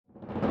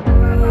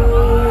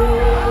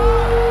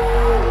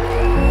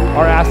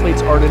Our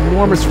athletes are an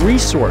enormous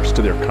resource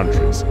to their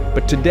countries,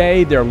 but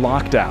today they're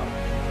locked out.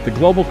 The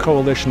Global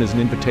Coalition is an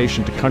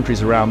invitation to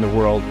countries around the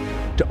world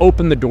to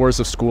open the doors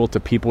of school to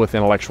people with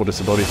intellectual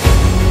disabilities.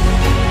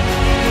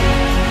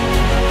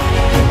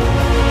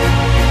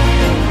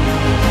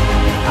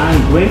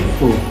 I'm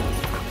grateful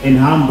and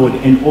humbled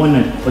and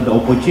honored for the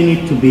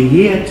opportunity to be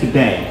here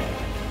today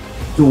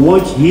to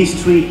watch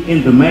history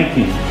in the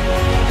making.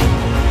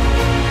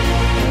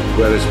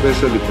 We are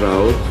especially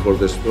proud for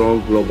the strong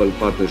global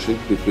partnership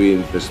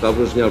between the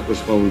Stavros Niarchos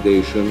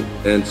Foundation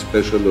and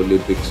Special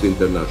Olympics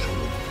International.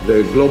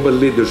 The Global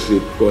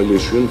Leadership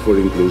Coalition for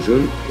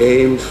Inclusion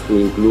aims to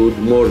include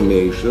more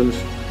nations,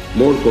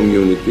 more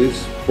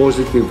communities,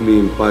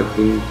 positively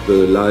impacting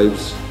the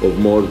lives of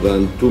more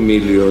than 2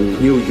 million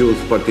new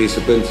youth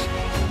participants.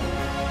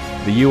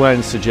 The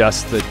UN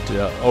suggests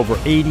that over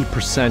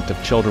 80%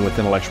 of children with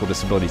intellectual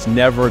disabilities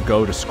never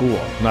go to school,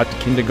 not to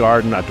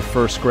kindergarten, not to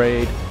first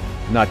grade,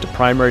 not to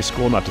primary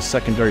school, not to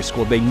secondary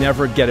school. They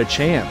never get a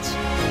chance.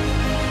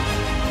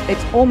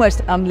 It's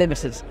almost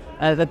unlimited,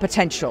 the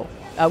potential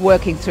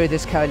working through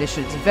this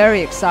coalition. It's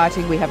very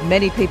exciting. We have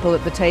many people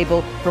at the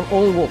table from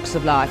all walks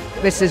of life.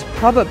 This is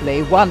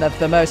probably one of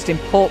the most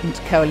important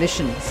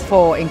coalitions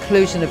for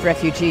inclusion of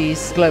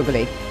refugees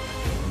globally.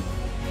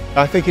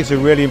 I think it's a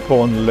really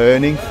important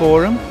learning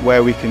forum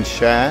where we can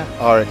share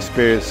our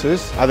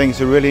experiences. I think it's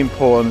a really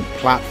important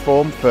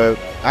platform for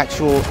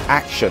actual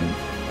action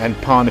and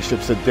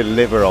partnerships that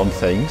deliver on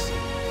things.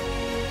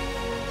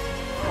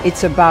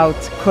 It's about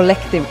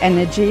collective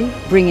energy,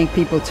 bringing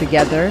people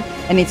together,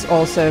 and it's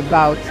also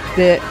about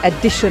the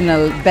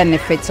additional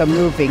benefits of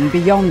moving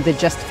beyond the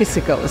just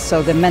physical,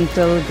 so the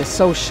mental, the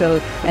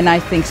social, and I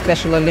think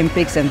Special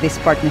Olympics and this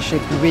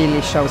partnership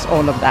really shows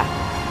all of that.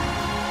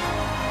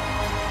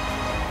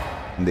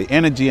 The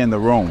energy in the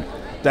room,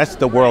 that's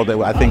the world that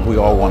I think we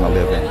all want to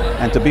live in.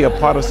 And to be a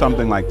part of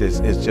something like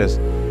this is just,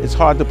 it's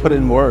hard to put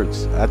in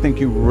words. I think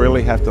you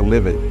really have to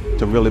live it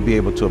to really be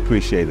able to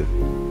appreciate it.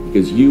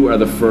 Because you are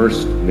the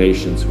first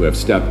nations who have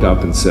stepped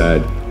up and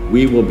said,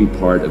 we will be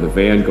part of the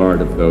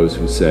vanguard of those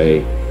who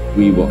say,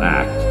 we will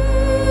act.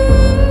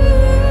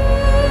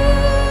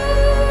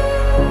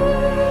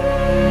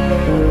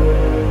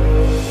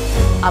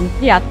 I'm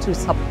here to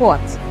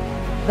support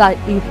the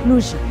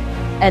inclusion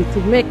and to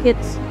make it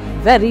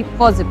very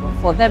possible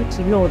for them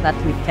to know that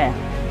we care.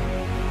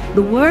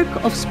 The work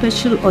of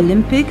Special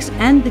Olympics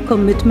and the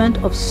commitment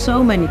of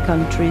so many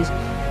countries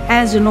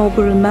as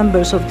inaugural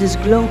members of this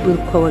global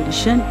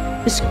coalition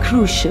is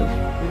crucial.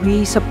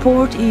 We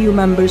support EU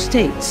member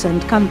states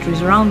and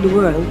countries around the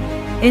world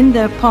in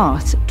their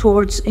path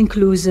towards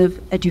inclusive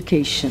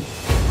education.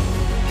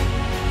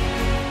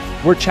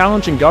 We're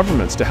challenging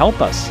governments to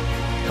help us,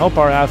 help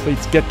our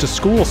athletes get to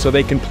school so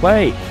they can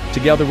play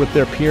together with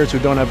their peers who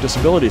don't have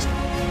disabilities.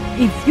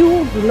 If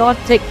you do not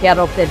take care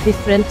of the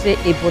differently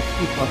abled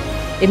people,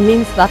 it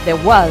means that the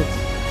world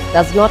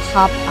does not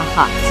have a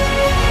heart.